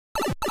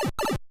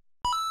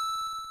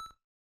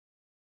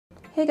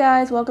Hey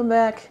guys, welcome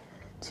back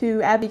to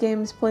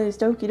AbbyGames Plays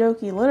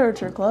Doki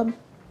Literature Club.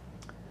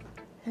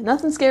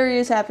 Nothing scary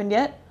has happened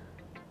yet.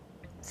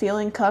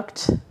 Feeling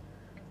cucked.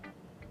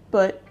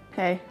 But,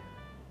 hey.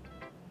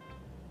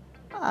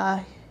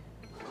 I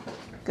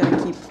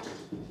gotta keep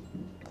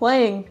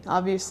playing,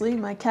 obviously.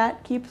 My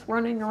cat keeps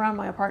running around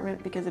my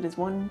apartment because it is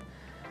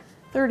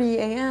 1:30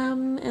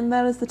 a.m. and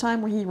that is the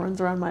time where he runs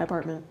around my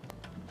apartment.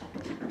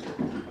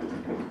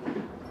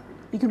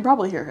 You can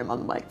probably hear him on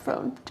the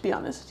microphone, to be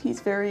honest. He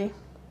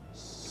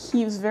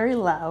was very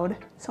loud.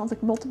 Sounds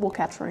like multiple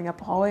cats running up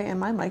the hallway, and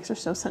my mics are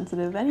so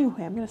sensitive.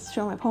 Anyway, I'm gonna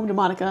show my poem to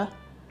Monica.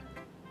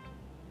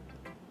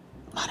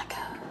 Monica.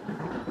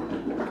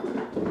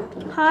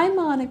 Hi,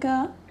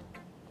 Monica.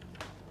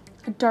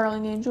 A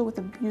darling angel with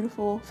a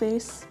beautiful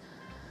face.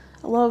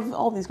 I love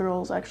all these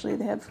girls, actually.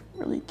 They have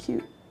really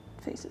cute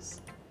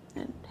faces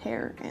and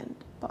hair and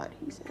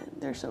bodies, and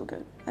they're so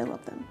good. I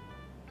love them.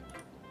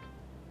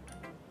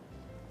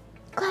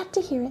 Glad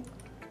to hear it.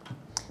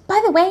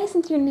 By the way,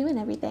 since you're new and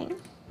everything,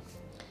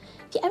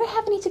 if you ever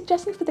have any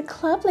suggestions for the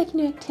club, like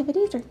new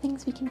activities or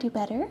things we can do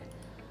better,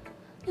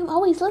 I'm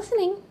always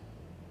listening.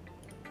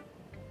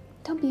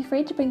 Don't be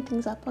afraid to bring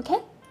things up,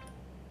 okay?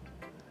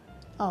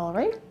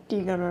 Alright, are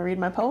you gonna read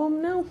my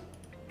poem now?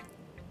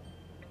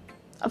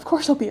 Of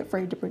course I'll be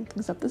afraid to bring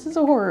things up. This is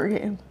a horror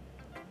game.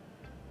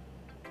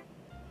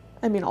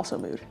 I mean, also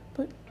mood,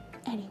 but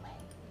Anyway.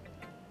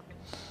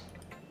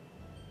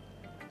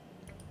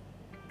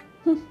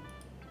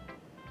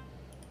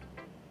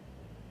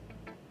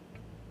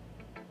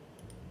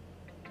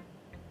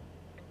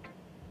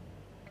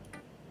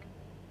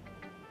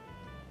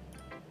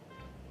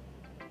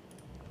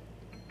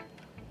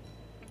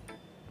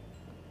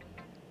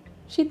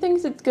 she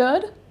thinks it's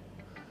good.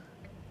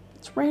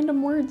 It's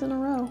random words in a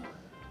row.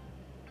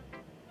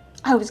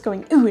 I was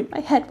going ooh in my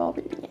head while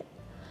reading it.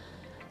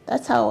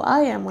 That's how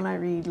I am when I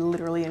read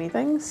literally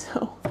anything,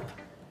 so...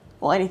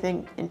 Well,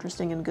 anything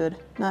interesting and good.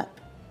 Not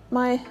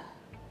my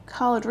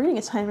college reading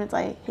assignments,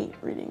 I hate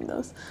reading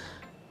those.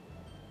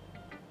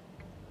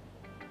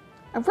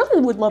 I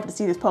really would love to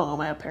see this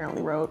poem I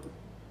apparently wrote.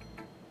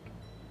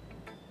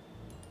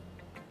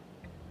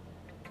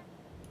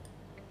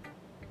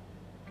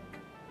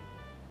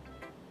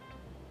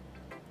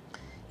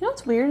 You know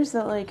what's weird is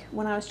that, like,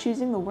 when I was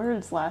choosing the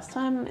words last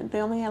time,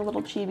 they only had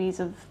little chibis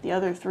of the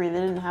other three. They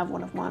didn't have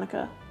one of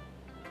Monica.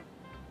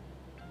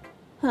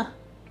 Huh.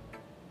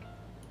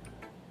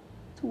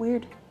 It's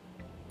weird.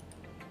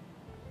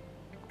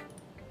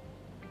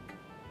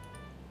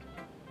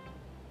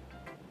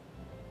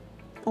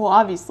 Well,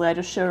 obviously, I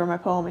just showed her my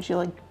poem and she,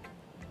 like,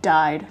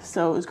 died,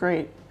 so it was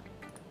great.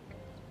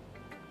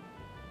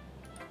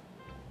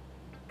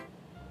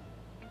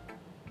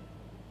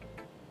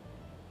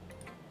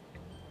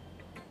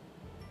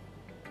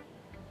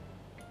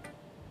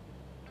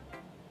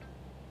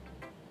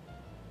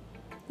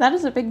 That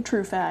is a big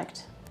true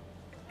fact.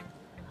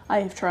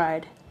 I have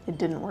tried. It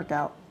didn't work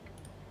out.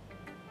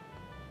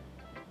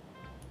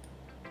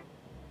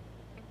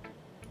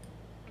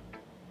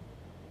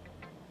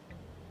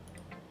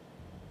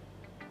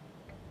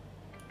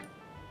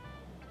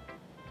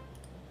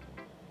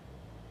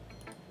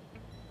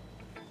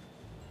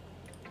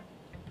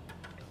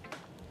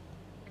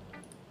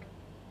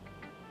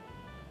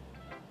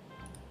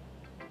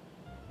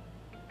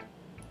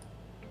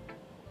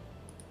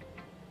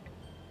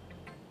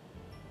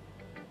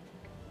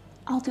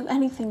 I'll do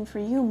anything for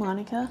you,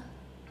 Monica.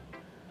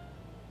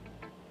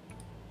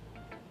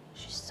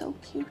 She's so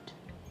cute.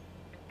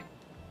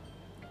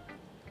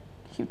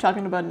 Keep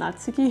talking about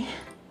Natsuki?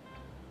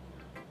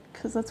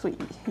 Because that's what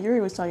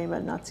Yuri was talking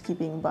about, Natsuki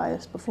being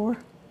biased before.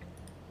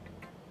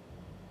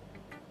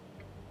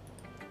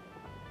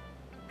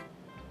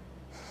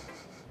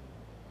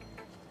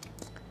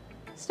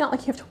 It's not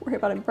like you have to worry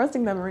about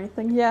impressing them or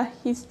anything. Yeah,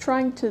 he's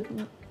trying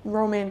to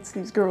romance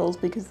these girls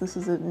because this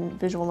is a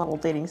visual novel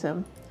dating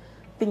sim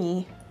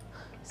thingy.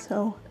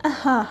 So, ha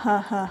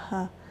ha ha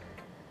ha.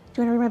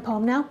 Do you want to read my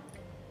poem now?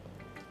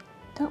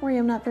 Don't worry,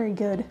 I'm not very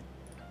good.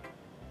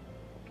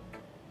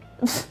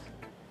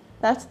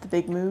 That's the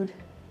big mood.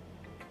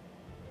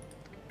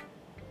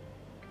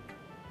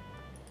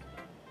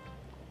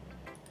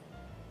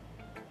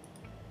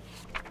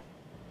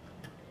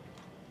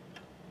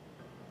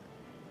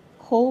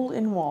 Hole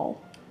in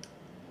wall.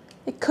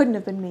 It couldn't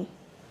have been me.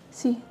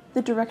 See,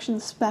 the direction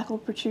the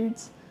spackle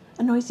protrudes.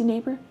 A noisy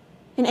neighbor?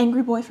 An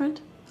angry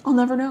boyfriend? I'll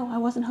never know. I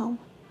wasn't home.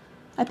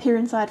 I peer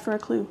inside for a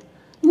clue.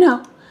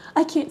 No,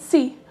 I can't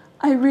see.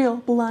 I reel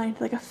blind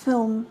like a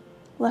film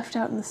left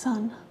out in the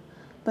sun.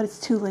 But it's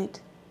too late.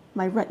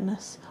 My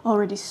retinas,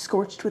 already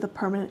scorched with a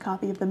permanent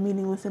copy of the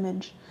meaningless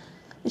image.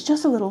 It's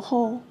just a little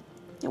hole.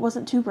 It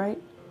wasn't too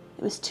bright.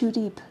 It was too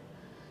deep,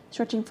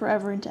 stretching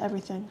forever into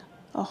everything.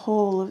 A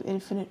hole of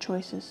infinite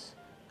choices.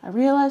 I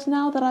realize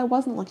now that I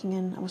wasn't looking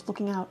in. I was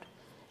looking out.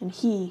 And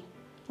he,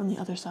 on the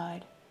other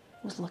side,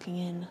 was looking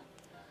in.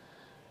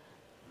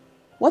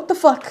 What the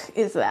fuck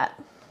is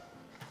that?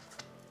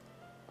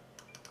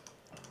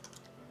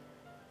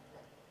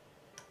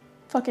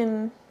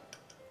 Fucking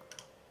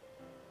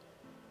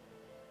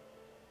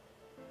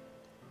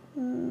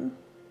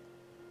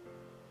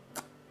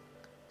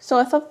So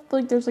I thought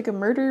like there's like a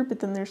murder, but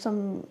then there's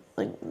some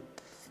like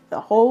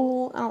the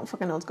whole, I don't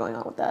fucking know what's going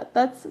on with that.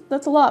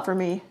 That's a lot for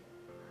me.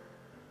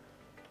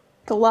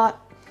 It's a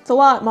lot. It's a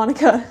lot,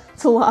 Monica.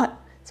 It's a lot.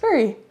 It's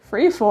very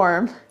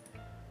freeform.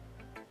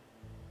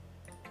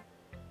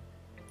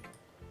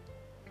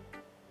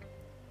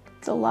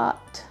 It's a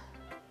lot.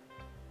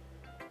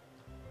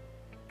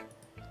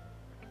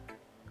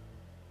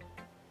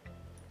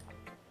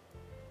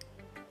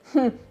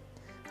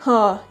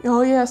 Huh.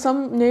 Oh yeah,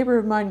 some neighbor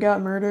of mine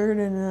got murdered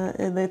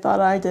and they thought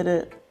I did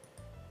it.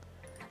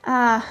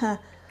 Well,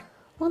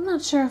 I'm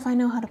not sure if I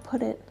know how to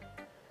put it.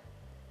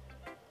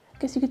 I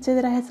guess you could say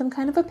that I had some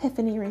kind of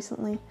epiphany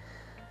recently.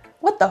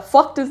 What the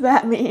fuck does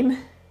that mean?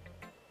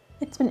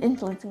 It's been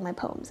influencing my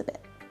poems a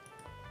bit.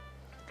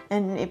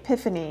 An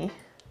epiphany.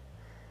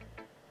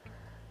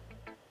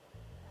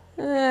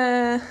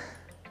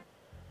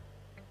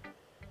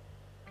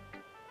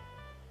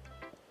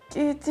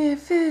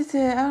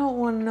 I don't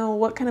want to know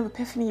what kind of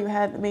epiphany you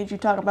had that made you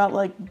talk about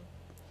like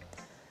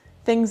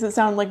things that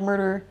sound like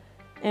murder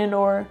and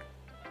or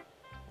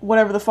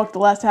whatever the fuck the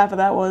last half of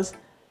that was.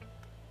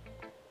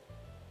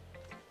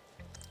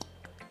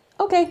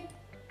 Okay.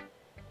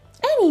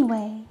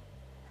 Anyway,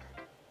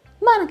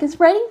 Monica's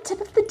writing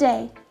tip of the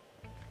day.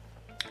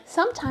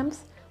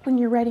 Sometimes when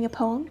you're writing a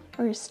poem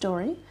or a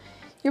story,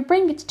 your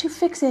brain gets too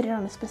fixated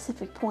on a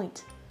specific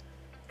point.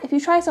 If you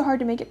try so hard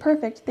to make it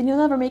perfect, then you'll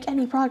never make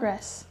any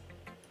progress.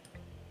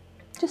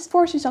 Just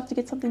force yourself to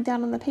get something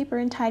down on the paper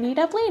and tidy it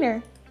up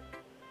later.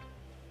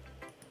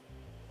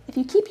 If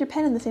you keep your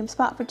pen in the same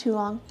spot for too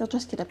long, you'll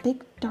just get a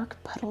big, dark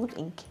puddle of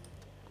ink.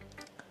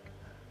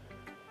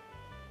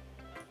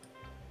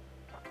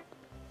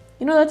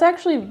 You know, that's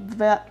actually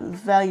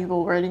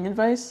valuable writing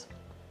advice.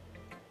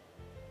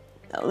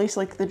 At least,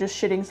 like, they're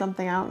just shitting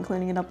something out and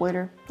cleaning it up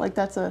later. Like,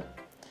 that's a...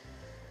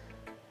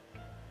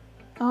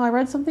 Oh, I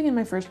read something in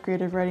my first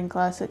creative writing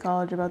class at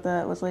college about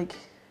that. It was, like,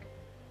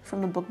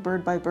 from the book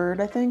Bird by Bird,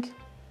 I think.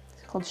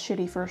 It's called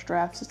Shitty First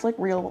Drafts. It's, like,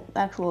 real,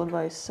 actual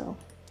advice, so...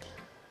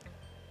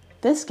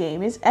 This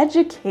game is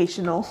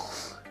educational.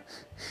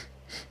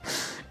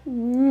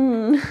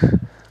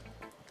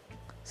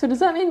 So does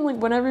that mean, like,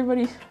 when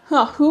everybody...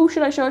 who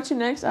should I show it to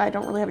next? I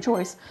don't really have a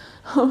choice.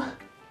 Hello,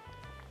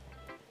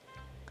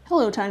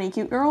 tiny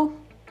cute girl.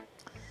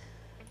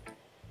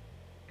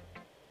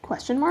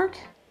 Question mark?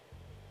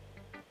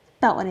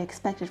 About what I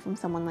expected from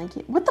someone like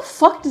you. What the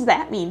fuck does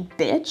that mean,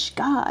 bitch?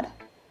 God.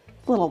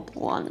 A little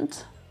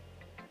blunt.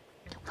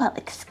 Well,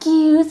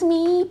 excuse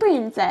me,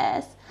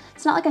 princess.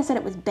 It's not like I said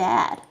it was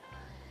bad.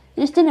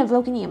 It just didn't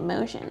evoke any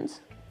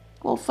emotions.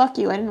 Well, fuck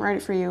you. I didn't write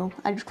it for you.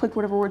 I just clicked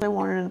whatever words I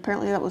wanted, and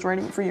apparently that was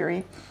writing it for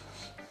Yuri.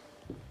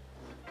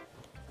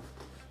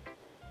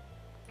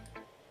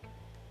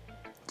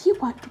 Do you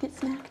want to get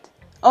smacked?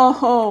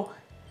 Oh,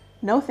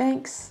 no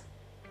thanks.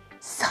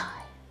 Sigh.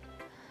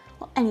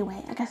 Well,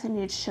 anyway, I guess I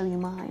need to show you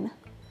mine.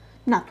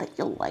 Not that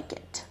you'll like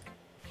it.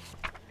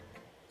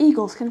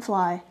 Eagles can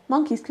fly,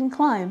 monkeys can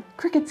climb,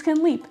 crickets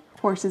can leap,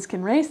 horses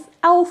can race,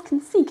 owls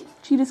can seek,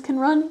 cheetahs can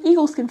run,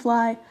 eagles can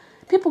fly.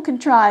 People can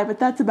try, but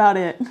that's about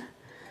it.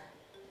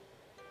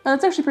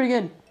 That's actually pretty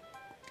good.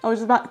 I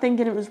was about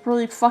thinking it was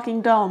really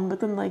fucking dumb, but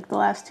then like the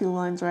last two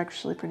lines are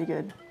actually pretty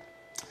good.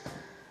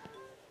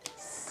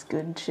 It's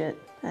good shit,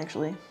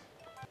 actually.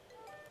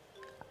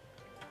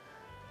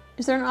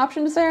 Is there an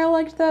option to say I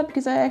liked that?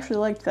 Because I actually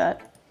liked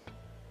that.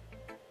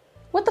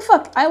 What the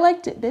fuck? I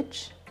liked it,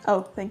 bitch.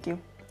 Oh, thank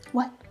you.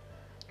 What?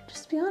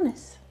 Just be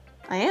honest.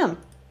 I am.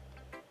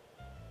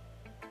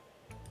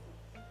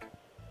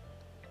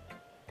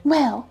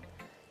 Well,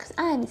 because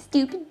I'm a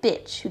stupid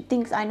bitch who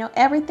thinks I know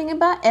everything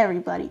about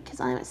everybody because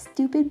I'm a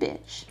stupid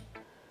bitch.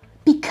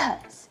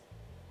 Because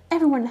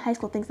everyone in high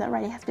school thinks that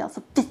writing has to be all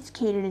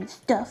sophisticated and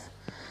stuff.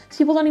 So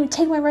people don't even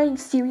take my writing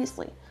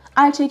seriously.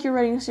 I take your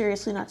writing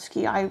seriously,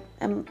 Natsuki. I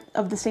am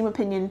of the same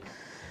opinion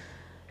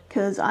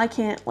because I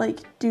can't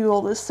like do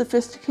all this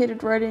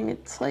sophisticated writing.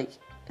 It's like,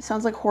 it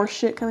sounds like horse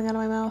shit coming out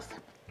of my mouth.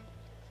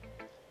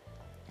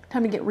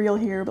 Time to get real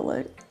here, but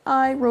like,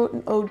 I wrote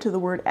an ode to the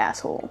word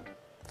asshole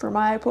for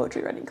my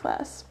poetry writing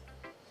class.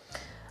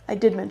 I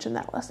did mention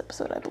that last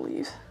episode, I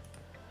believe.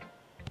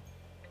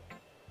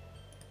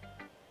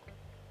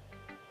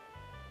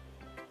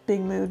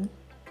 Big mood.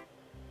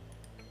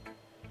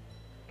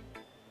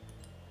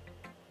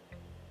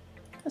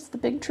 That's the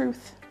big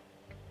truth.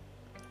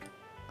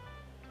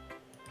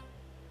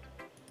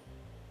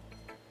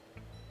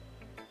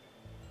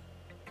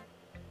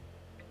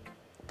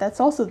 That's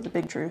also the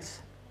big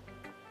truth.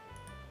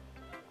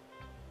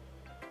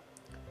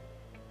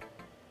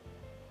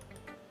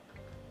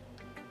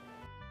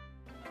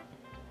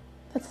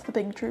 That's the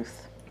big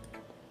truth.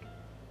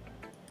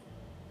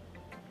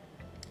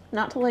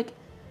 Not to like,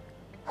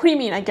 what do you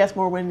mean I guess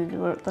more went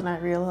into it than I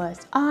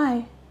realized?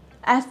 I,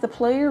 as the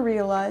player,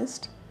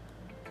 realized,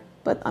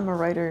 but I'm a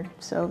writer,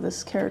 so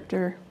this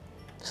character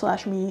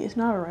 / me is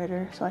not a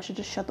writer, so I should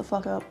just shut the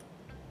fuck up.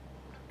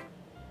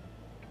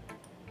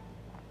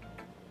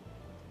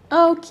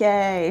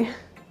 Okay.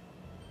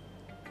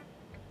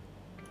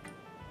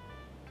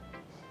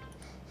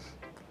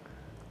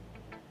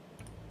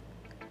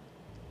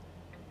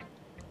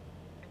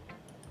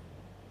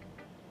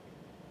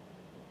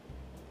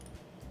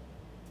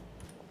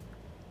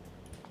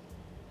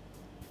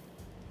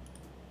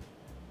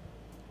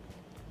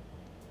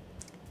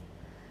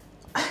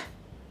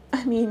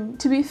 mean,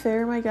 to be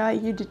fair, my guy,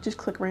 you did just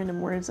click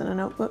random words in a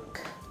notebook,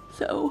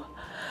 so...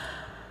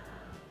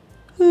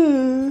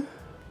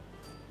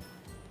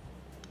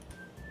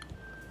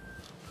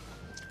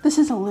 This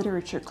is a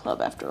literature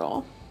club, after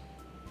all.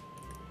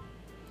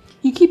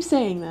 You keep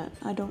saying that.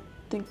 I don't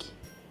think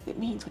it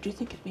means what you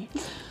think it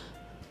means.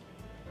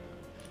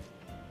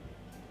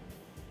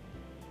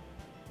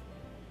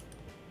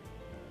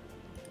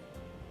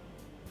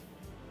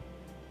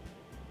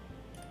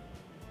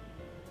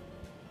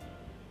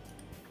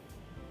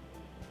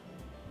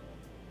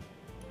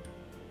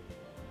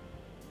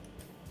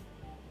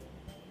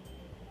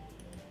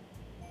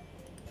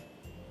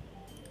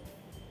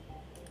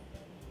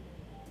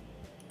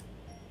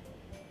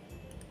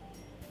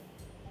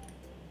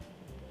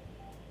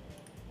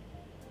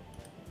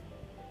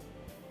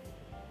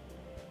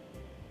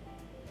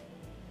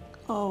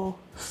 Oh,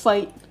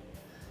 fight.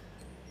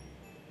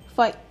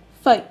 Fight,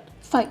 fight,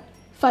 fight,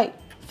 fight,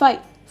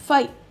 fight,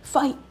 fight,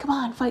 fight. Come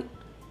on, fight.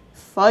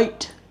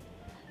 Fight.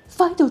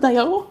 Fight,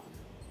 Odayo.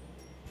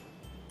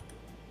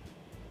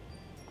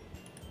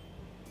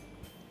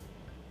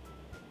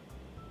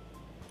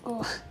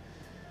 Oh,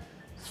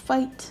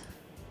 fight.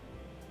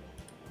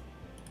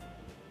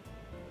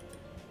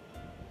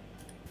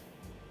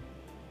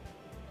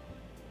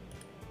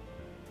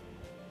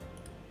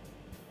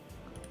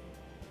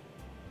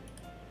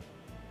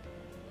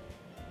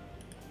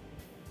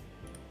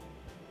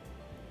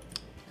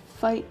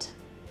 Fight.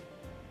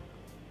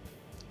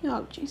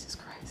 Oh, Jesus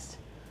Christ.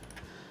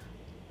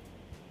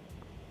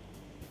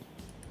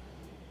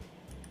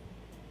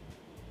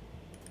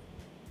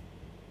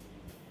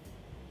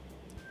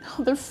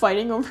 Oh, they're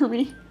fighting over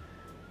me.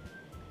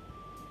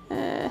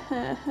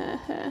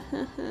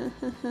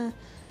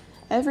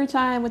 Every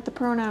time with the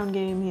pronoun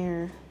game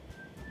here.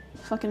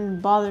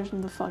 Fucking bothers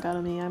me the fuck out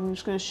of me. I'm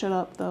just gonna shut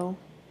up, though.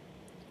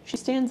 She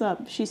stands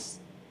up. She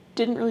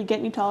didn't really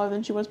get any taller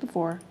than she was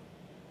before.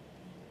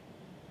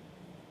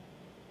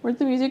 Where'd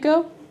the music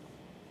go?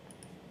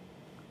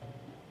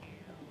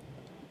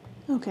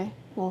 Okay,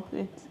 well,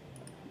 it's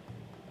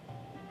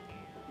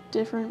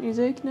different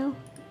music now.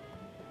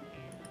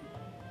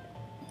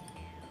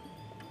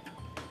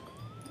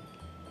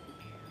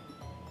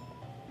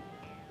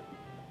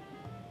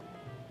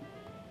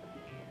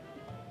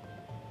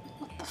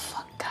 What the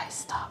fuck, guys,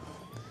 stop.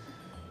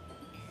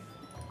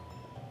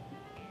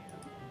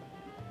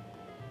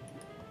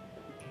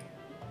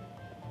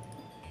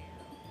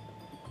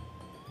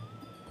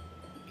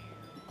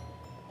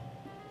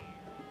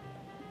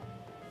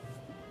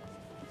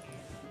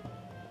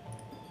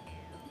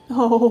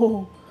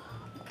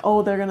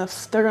 Oh, they're gonna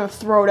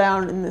throw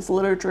down in this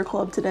literature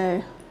club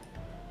today.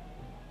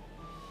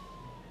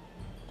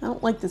 I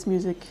don't like this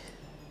music.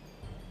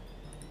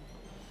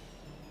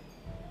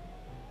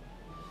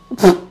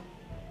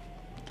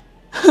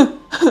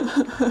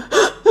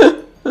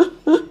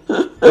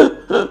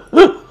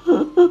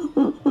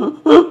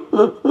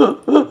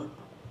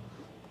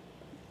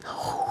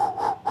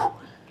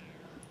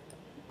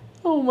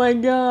 Oh my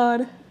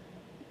God.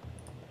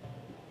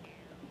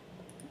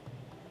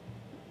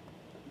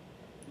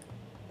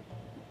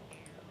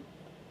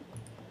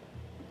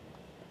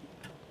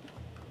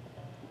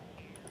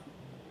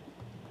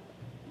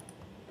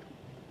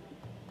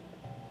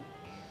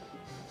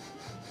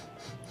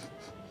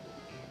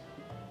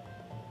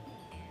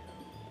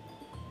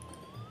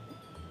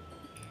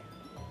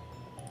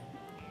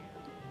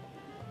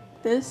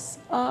 This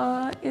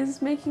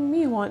is making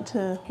me want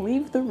to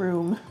leave the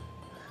room.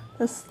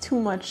 That's too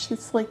much.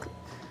 It's like,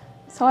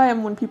 it's how I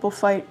am when people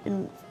fight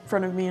in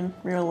front of me in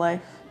real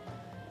life.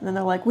 And then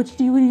they're like, what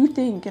do you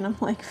think? And I'm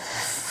like,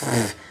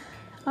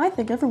 I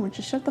think everyone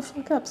should shut the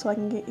fuck up so I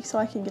can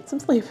get some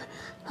sleep.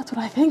 That's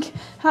what I think.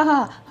 Ha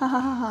ha ha ha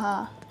ha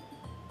ha.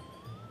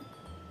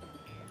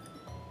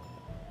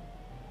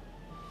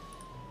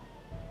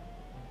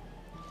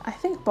 I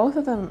think both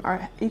of them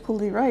are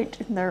equally right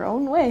in their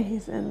own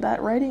ways, and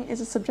that writing is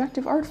a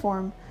subjective art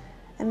form,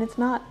 and it's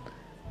not...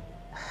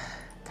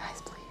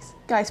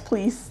 Guys,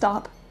 please,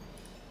 stop.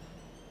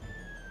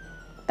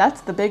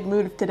 That's the big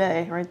mood of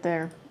today, right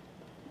there.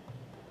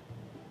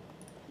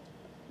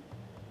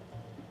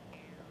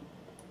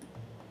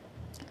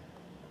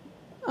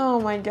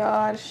 Oh my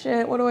God,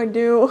 shit, what do I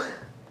do?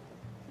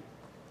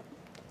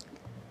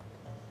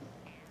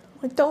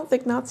 I don't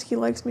think Natsuki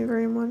likes me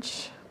very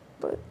much,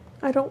 but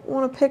I don't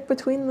want to pick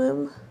between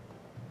them.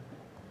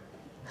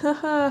 Ha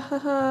ha ha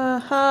ha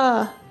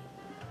ha.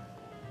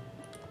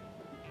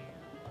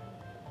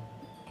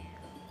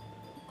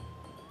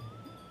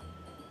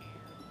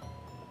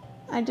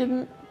 I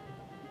didn't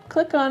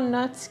click on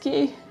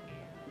Natsuki.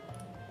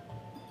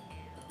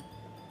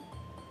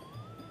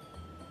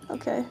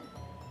 Okay.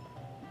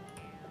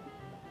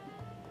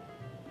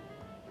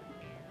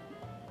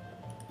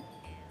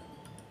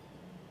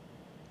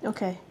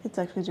 Okay, it's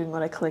actually doing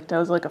what I clicked. I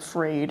was like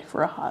afraid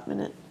for a hot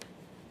minute.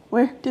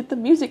 Where did the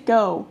music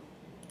go?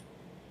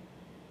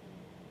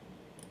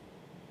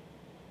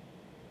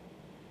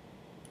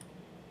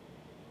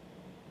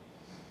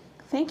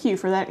 Thank you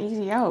for that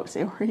easy out,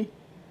 Sayori.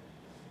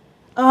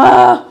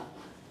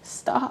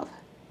 Stop.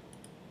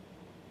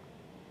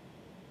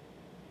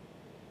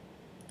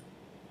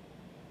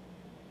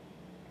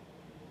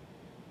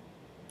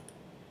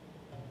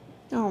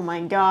 Oh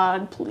my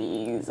god,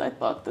 please. I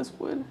thought this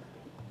would.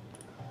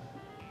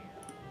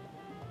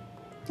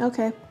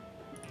 Okay.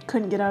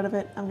 Couldn't get out of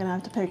it. I'm gonna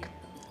have to pick.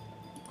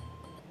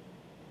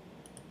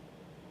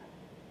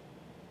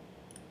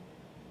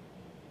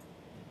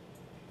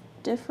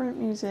 Different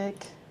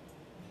music.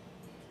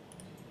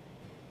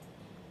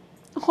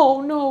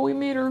 Oh no, we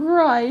made her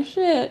cry.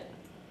 Shit.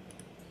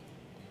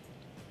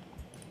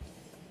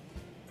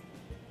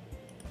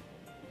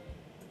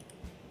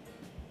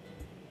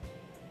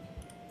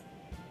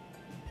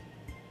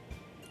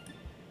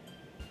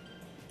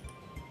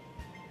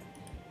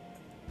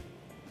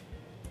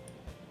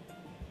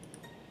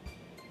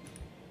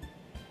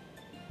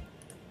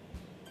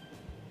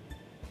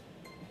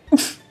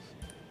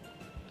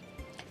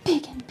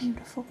 Big and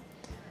beautiful.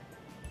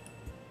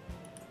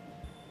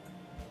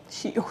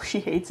 She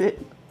hates it.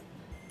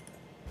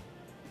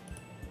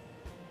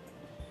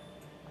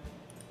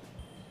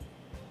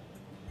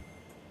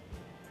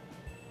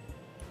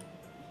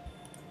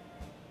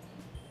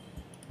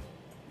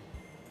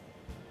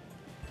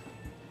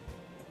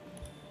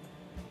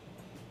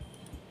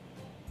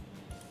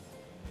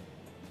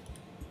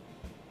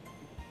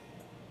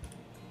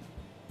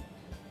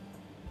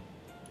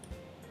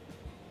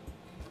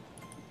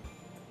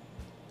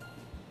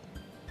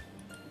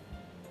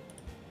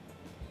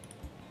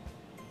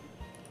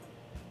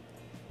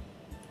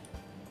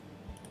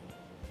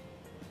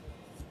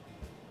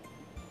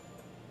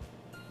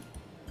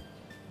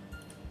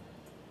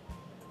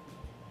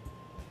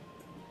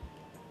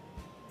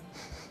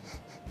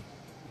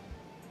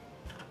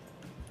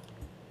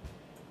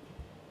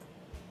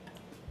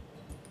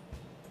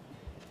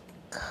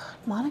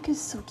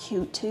 Monica's so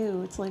cute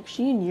too. It's like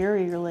she and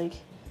Yuri are like,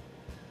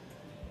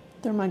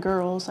 they're my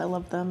girls. I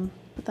love them.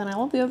 But then I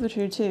love the other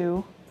two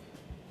too.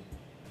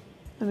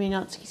 I mean,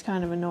 Natsuki's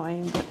kind of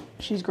annoying, but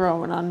she's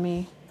growing on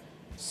me.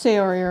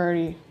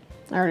 Sayori,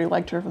 I already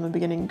liked her from the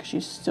beginning because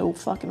she's so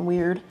fucking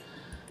weird.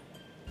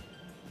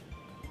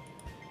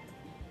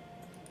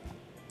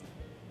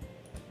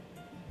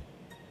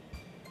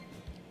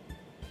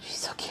 She's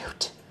so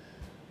cute.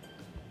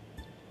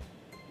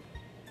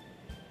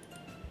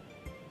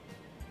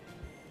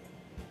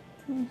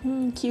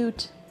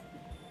 Cute.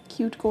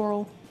 Cute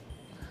girl.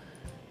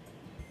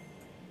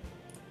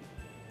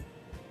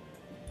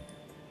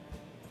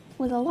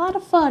 Was a lot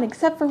of fun,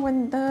 except for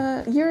when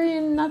the Yuri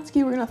and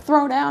Natsuki were gonna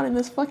throw down in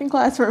this fucking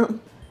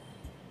classroom.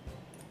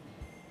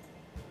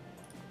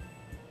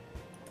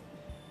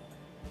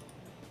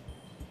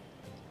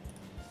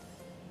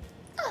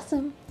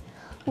 Awesome.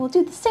 We'll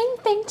do the same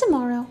thing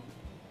tomorrow.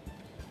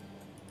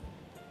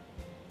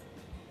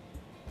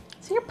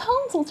 So your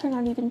poems will turn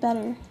out even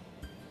better.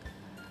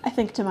 I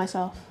think to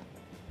myself,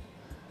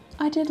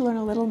 I did learn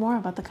a little more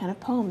about the kind of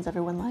poems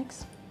everyone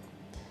likes.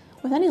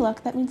 With any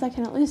luck, that means I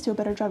can at least do a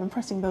better job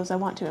impressing those I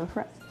want to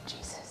impress.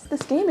 Jesus,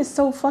 this game is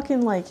so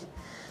fucking like,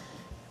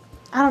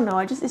 I don't know,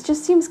 it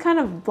just seems kind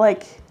of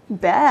like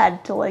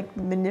bad to like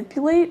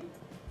manipulate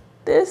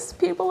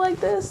people like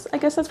this. I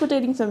guess that's what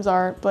dating sims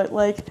are, but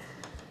like,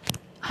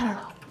 I don't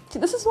know. See,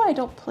 this is why I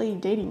don't play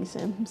dating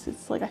sims.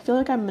 It's like, I feel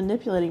like I'm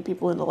manipulating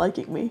people into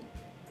liking me.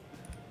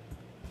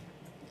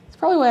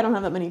 Probably why I don't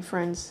have that many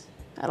friends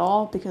at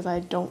all, because I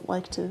don't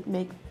like to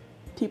make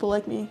people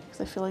like me, because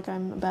I feel like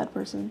I'm a bad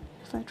person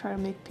if I try to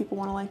make people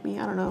want to like me.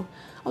 I don't know.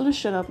 I'll just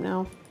shut up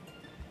now.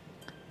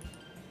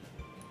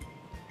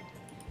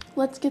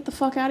 Let's get the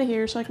fuck out of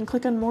here so I can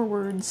click on more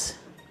words.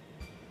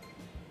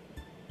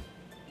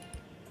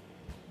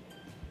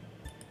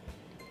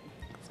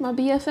 It's my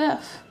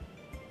BFF.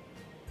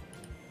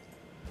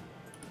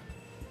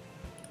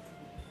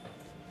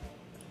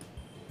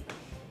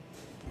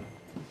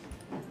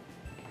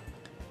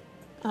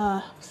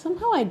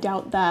 Somehow I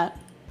doubt that.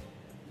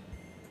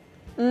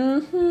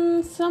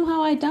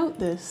 Somehow I doubt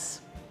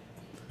this.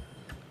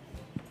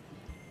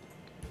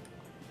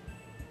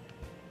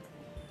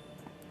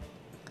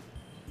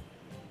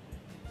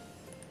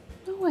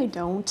 No, I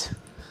don't.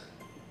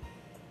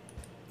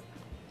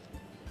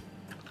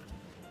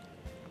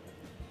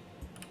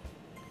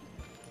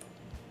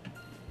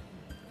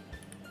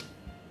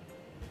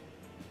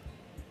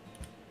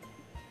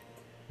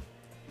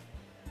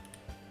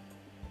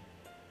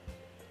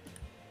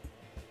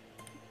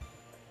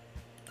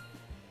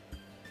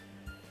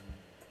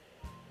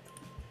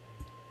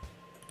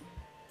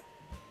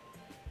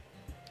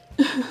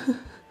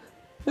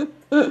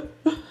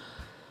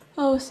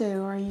 Oh,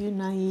 so are you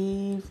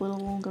naive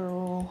little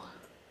girl?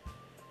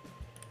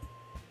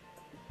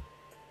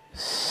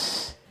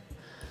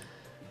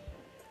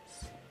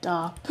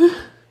 Stop.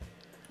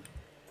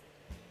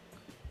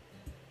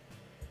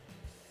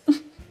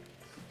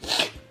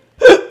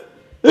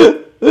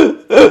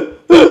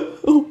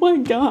 Oh my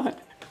god.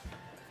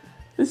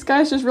 This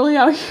guy's just really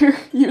out here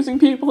using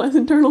people as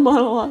internal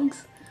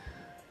monologues.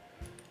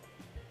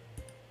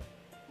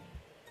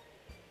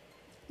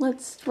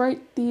 Let's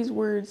write these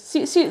words.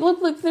 See,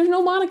 look, there's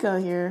no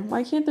Monica here.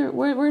 Why can't there,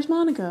 where's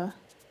Monica?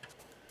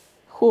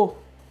 Oh,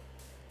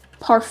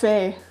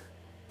 parfait.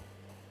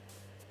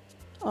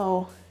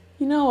 Oh,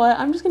 You know what?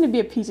 I'm just gonna be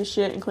a piece of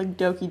shit and click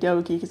Doki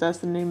Doki because that's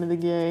the name of the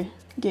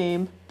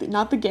game.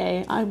 Not the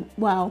gay.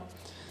 Wow.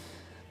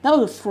 That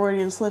was a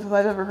Freudian slip if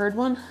I've ever heard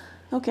one.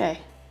 Okay.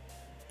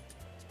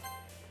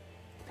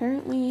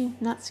 Apparently,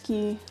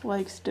 Natsuki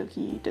likes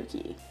Doki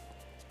Doki.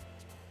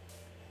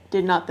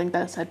 Did not think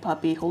that said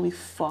puppy. Holy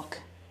fuck.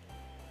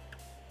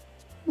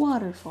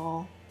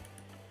 Waterfall.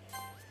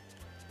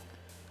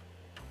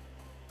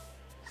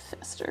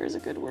 Fester is a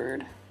good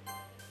word.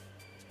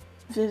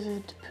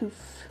 Vivid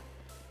poof.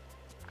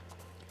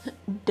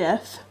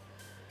 Death.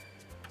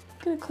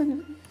 I'm gonna click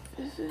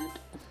vivid.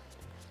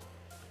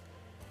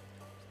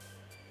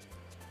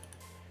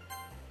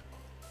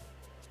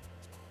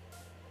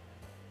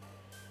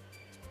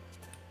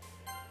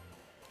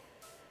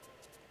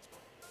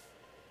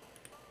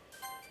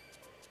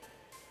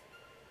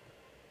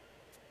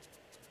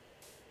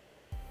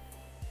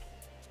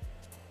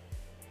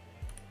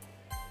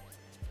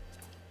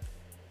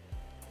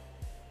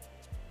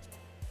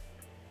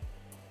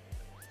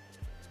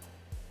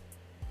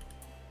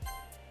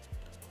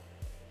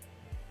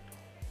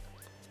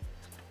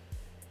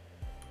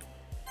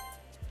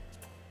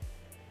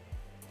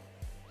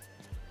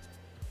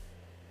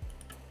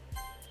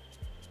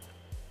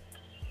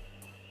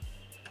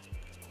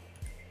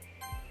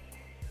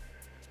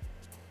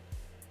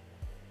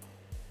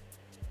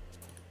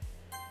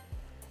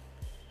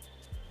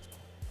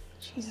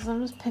 Jesus,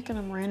 I'm just picking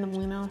them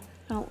randomly now.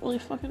 I don't really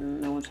fucking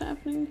know what's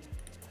happening.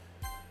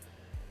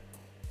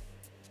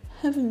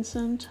 Heaven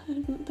sent. I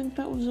didn't think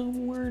that was a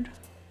word.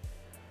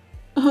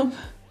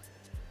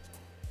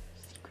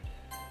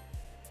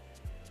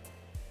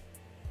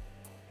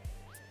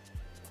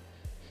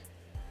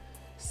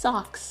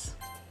 Socks.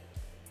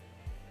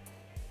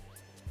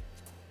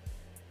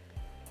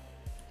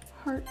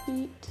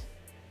 Heartbeat.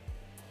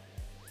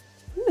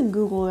 I'm gonna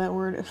Google that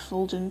word,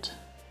 effulgent.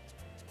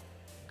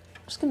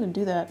 I'm just gonna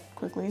do that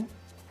quickly.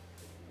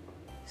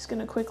 Just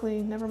gonna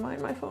quickly, never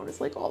mind, my phone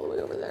is like all the way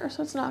over there,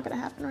 so it's not gonna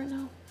happen right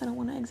now. I don't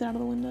wanna exit out of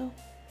the window.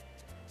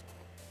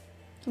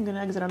 I'm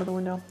gonna exit out of the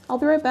window. I'll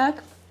be right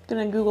back.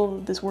 Gonna Google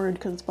this word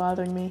because it's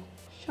bothering me.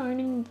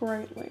 Shining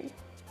brightly.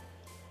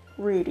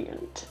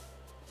 Radiant.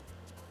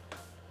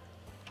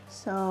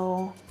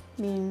 So,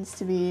 means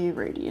to be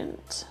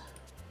radiant.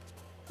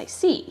 I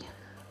see.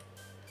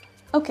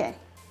 Okay,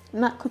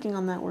 I'm not clicking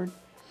on that word.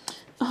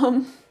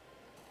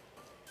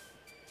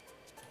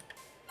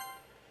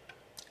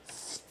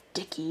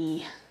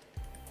 Sticky.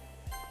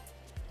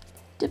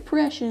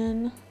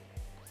 Depression.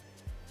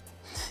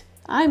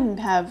 I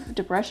have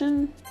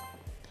depression.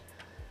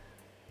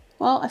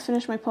 Well, I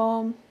finished my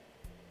poem.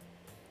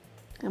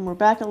 And we're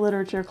back at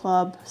Literature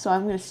Club, so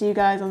I'm going to see you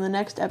guys on the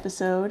next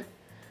episode.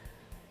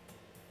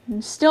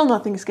 Still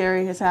nothing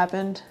scary has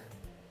happened,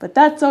 but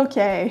that's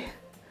okay.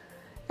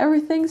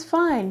 Everything's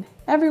fine.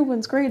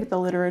 Everyone's great at the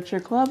Literature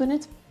Club, and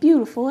it's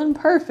beautiful and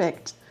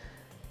perfect.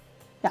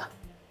 Yeah.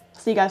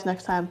 See you guys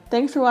next time.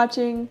 Thanks for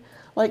watching.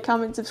 Like,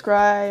 comment,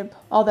 subscribe,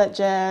 all that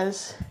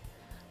jazz.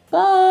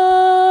 Bye!